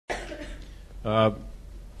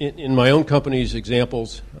In my own company's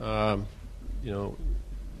examples, there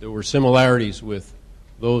were similarities with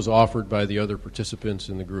those offered by the other participants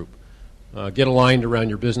in the group. Get aligned around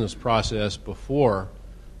your business process before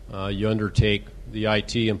you undertake the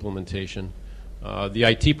IT implementation. The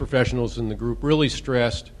IT professionals in the group really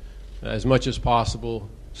stressed, as much as possible,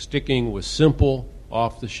 sticking with simple,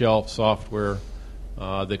 off-the-shelf software,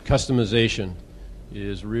 that customization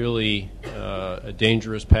is really a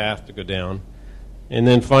dangerous path to go down. And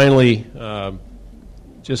then finally,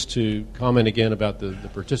 just to comment again about the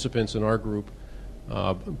participants in our group,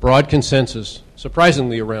 broad consensus,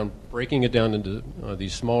 surprisingly, around breaking it down into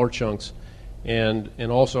these smaller chunks, and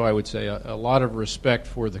also I would say a lot of respect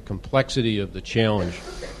for the complexity of the challenge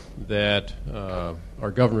that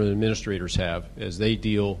our government administrators have as they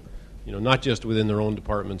deal, not just within their own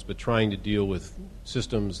departments, but trying to deal with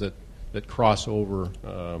systems that cross over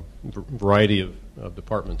a variety of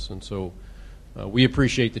departments. And so we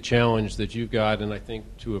appreciate the challenge that you've got, and I think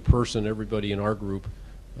to a person, everybody in our group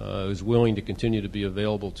is willing to continue to be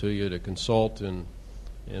available to you to consult and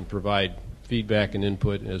provide feedback and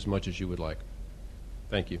input as much as you would like.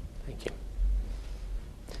 Thank you. Thank you.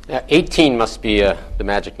 Now, 18 must be the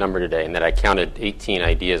magic number today, in that I counted 18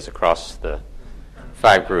 ideas across the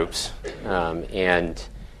 5 groups.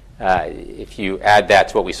 If you add that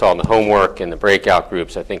to what we saw in the homework and the breakout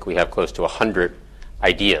groups, I think we have close to 100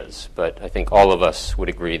 ideas. But I think all of us would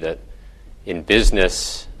agree that in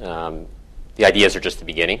business, the ideas are just the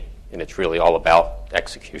beginning, and it's really all about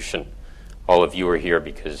execution. All of you are here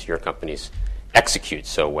because your companies execute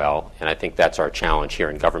so well, and I think that's our challenge here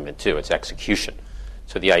in government too. It's execution.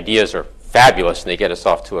 So the ideas are fabulous, and they get us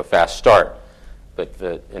off to a fast start. But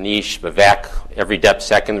Anish, Vivek, every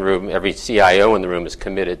DepSec in the room, every CIO in the room is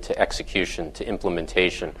committed to execution, to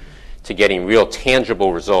implementation, to getting real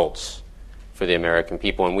tangible results for the American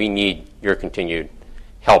people, and we need your continued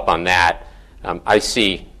help on that. I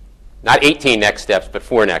see not 18 next steps, but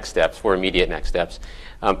 4 next steps, 4 immediate next steps.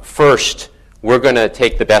 First, we're going to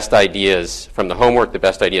take the best ideas from the homework, the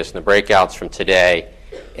best ideas from the breakouts from today,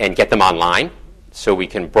 and get them online so we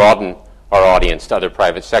can broaden our audience to other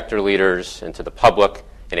private sector leaders and to the public,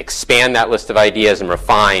 and expand that list of ideas and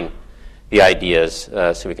refine the ideas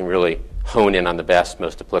so we can really hone in on the best,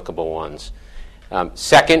 most applicable ones.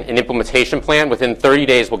 Second, an implementation plan. Within 30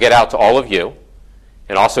 days, we'll get out to all of you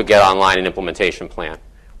and also get online an implementation plan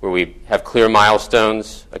where we have clear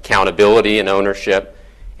milestones, accountability and ownership,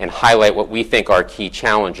 and highlight what we think our key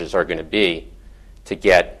challenges are going to be to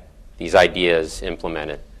get these ideas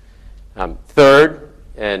implemented. Third,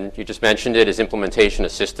 and you just mentioned it, is implementation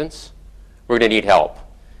assistance. We're going to need help.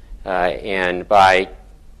 And by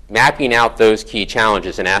mapping out those key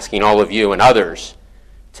challenges and asking all of you and others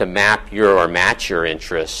to map or match your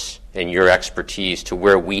interests and your expertise to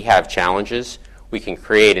where we have challenges, we can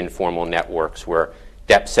create informal networks where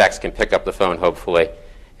DepSecs can pick up the phone, hopefully,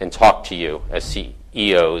 and talk to you as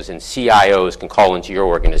CEOs, and CIOs can call into your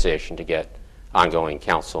organization to get ongoing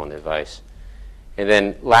counsel and advice. And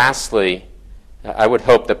then lastly, I would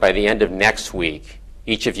hope that by the end of next week,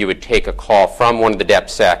 each of you would take a call from one of the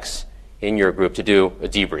DepSecs in your group to do a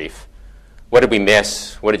debrief. What did we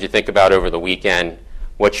miss? What did you think about over the weekend?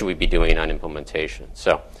 What should we be doing on implementation?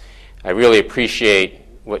 So I really appreciate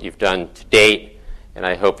what you've done to date, and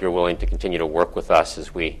I hope you're willing to continue to work with us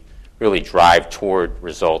as we really drive toward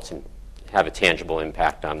results and have a tangible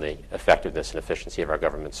impact on the effectiveness and efficiency of our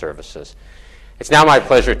government services. It's now my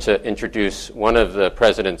pleasure to introduce one of the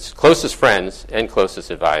President's closest friends and closest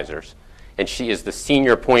advisors, and she is the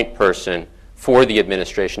senior point person for the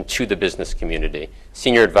administration to the business community,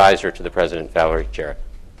 Senior Advisor to the President, Valerie Jarrett.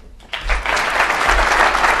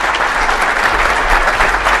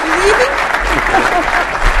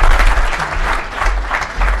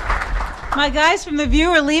 My guys from The View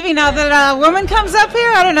are leaving now that a woman comes up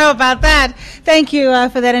here? I don't know about that. Thank you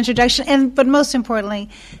for that introduction. But most importantly,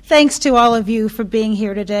 thanks to all of you for being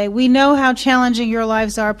here today. We know how challenging your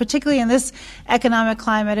lives are, particularly in this economic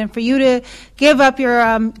climate. And for you to give up your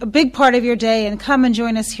a big part of your day and come and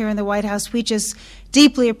join us here in the White House, we just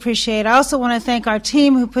deeply appreciate. I also want to thank our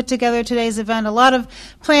team who put together today's event. A lot of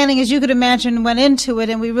planning, as you could imagine, went into it,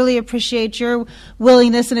 and we really appreciate your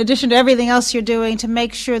willingness, in addition to everything else you're doing, to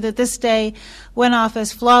make sure that this day went off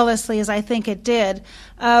as flawlessly as I think it did.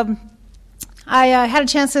 I had a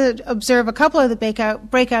chance to observe a couple of the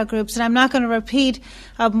breakout groups, and I'm not going to repeat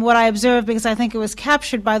what I observed because I think it was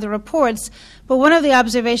captured by the reports. But one of the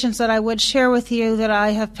observations that I would share with you that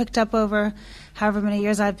I have picked up over however many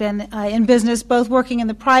years I've been in business, both working in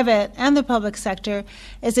the private and the public sector,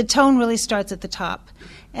 is that tone really starts at the top.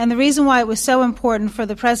 And the reason why it was so important for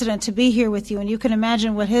the president to be here with you, and you can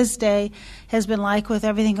imagine what his day has been like with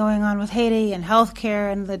everything going on with Haiti and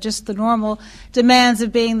healthcare and just the normal demands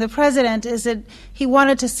of being the president, is that he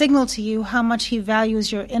wanted to signal to you how much he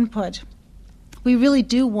values your input. We really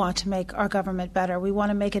do want to make our government better. We want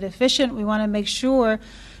to make it efficient. We want to make sure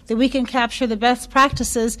that we can capture the best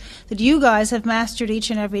practices that you guys have mastered each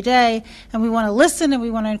and every day, and we want to listen and we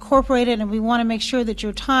want to incorporate it, and we want to make sure that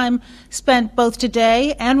your time spent both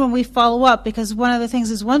today and when we follow up, because one of the things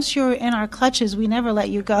is once you're in our clutches, we never let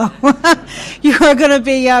you go. You are going to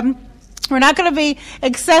be we're not going to be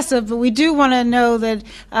excessive, but we do want to know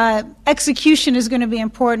that execution is going to be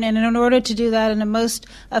important, and in order to do that in the most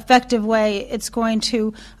effective way, it's going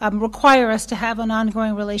to require us to have an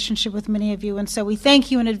ongoing relationship with many of you. And so we thank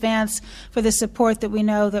you in advance for the support that we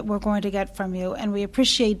know that we're going to get from you, and we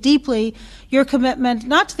appreciate deeply your commitment,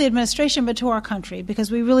 not to the administration, but to our country, because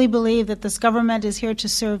we really believe that this government is here to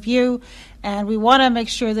serve you, and we want to make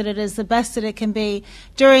sure that it is the best that it can be.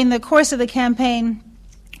 During the course of the campaign,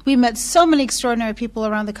 we met so many extraordinary people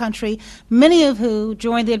around the country, many of who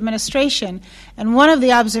joined the administration. And one of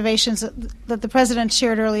the observations that the president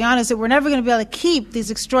shared early on is that we're never going to be able to keep these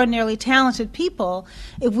extraordinarily talented people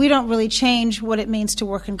if we don't really change what it means to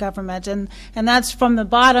work in government. And that's from the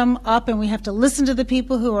bottom up, and we have to listen to the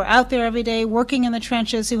people who are out there every day working in the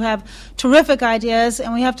trenches, who have terrific ideas,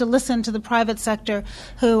 and we have to listen to the private sector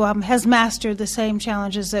who has mastered the same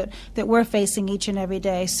challenges that we're facing each and every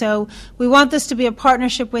day. So we want this to be a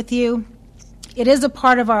partnership with you. It is a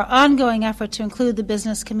part of our ongoing effort to include the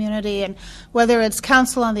business community, and whether it's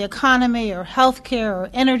counsel on the economy or healthcare or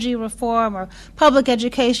energy reform or public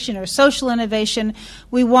education or social innovation,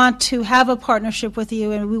 we want to have a partnership with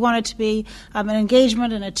you, and we want it to be an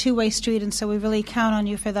engagement and a two-way street, and so we really count on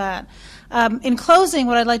you for that. In closing,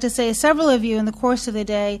 what I'd like to say is several of you in the course of the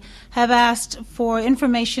day have asked for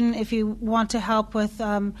information if you want to help with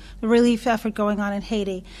the relief effort going on in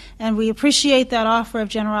Haiti. And we appreciate that offer of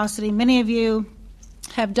generosity. Many of you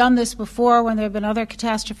have done this before when there have been other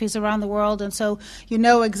catastrophes around the world, and so you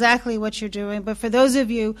know exactly what you're doing. But for those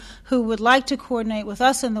of you who would like to coordinate with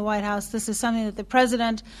us in the White House, this is something that the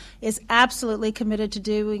President is absolutely committed to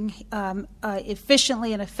doing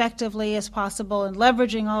efficiently and effectively as possible, and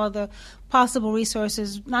leveraging all of the possible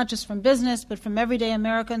resources, not just from business, but from everyday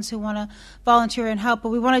Americans who want to volunteer and help. But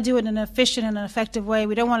we want to do it in an efficient and an effective way.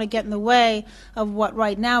 We don't want to get in the way of what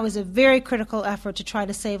right now is a very critical effort to try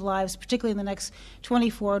to save lives, particularly in the next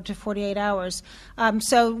 24 to 48 hours.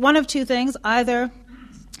 So one of two things: either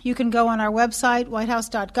you can go on our website,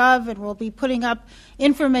 whitehouse.gov, and we'll be putting up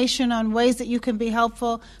information on ways that you can be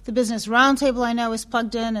helpful. The Business Roundtable, I know, is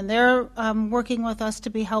plugged in, and they're working with us to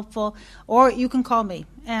be helpful. Or you can call me.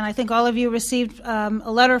 And I think all of you received a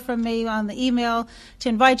letter from me on the email to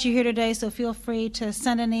invite you here today, so feel free to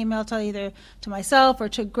send an email to either to myself or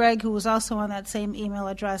to Greg, who was also on that same email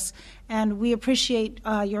address. And we appreciate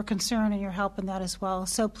your concern and your help in that as well.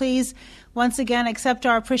 So please, once again, accept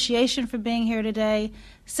our appreciation for being here today.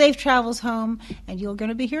 Safe travels home, and you're going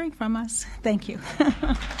to be hearing from us. Thank you.